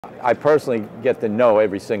I personally get to know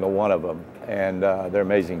every single one of them, and they're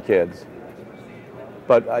amazing kids.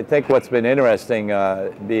 But I think what's been interesting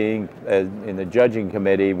being in the judging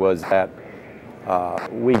committee was that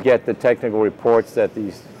we get the technical reports that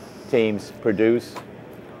these teams produce,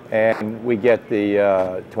 and we get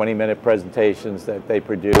the 20-minute presentations that they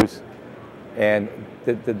produce, and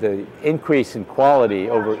the increase in quality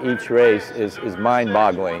over each race is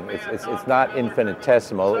mind-boggling. It's not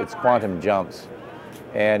infinitesimal, it's quantum jumps.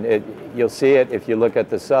 And you'll see it if you look at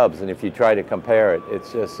the subs, and if you try to compare it,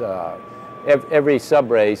 it's just every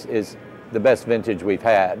sub race is the best vintage we've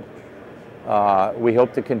had. We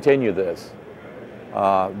hope to continue this. The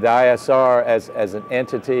ISR as an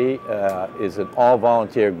entity is an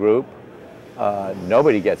all-volunteer group.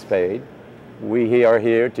 Nobody gets paid. We are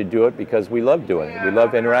here to do it because we love doing it. We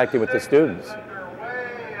love interacting with the students.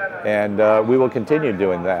 And we will continue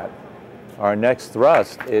doing that. Our next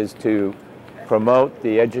thrust is to promote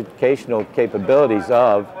the educational capabilities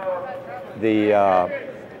of the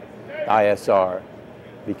ISR,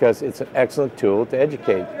 because it's an excellent tool to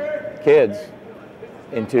educate kids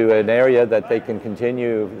into an area that they can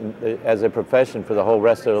continue as a profession for the whole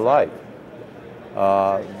rest of their life.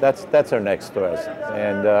 That's our next thrust.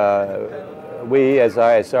 And we as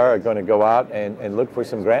ISR are going to go out and look for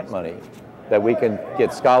some grant money that we can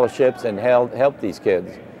get scholarships and help these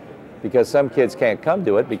kids, because some kids can't come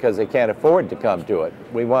to it because they can't afford to come to it.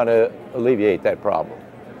 We want to alleviate that problem.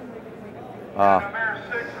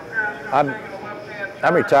 I'm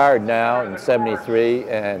retired now, I'm 73,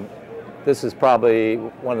 and this is probably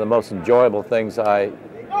one of the most enjoyable things I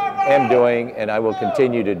am doing, and I will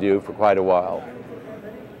continue to do for quite a while.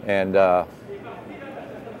 And I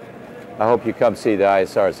hope you come see the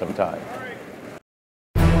ISR sometime.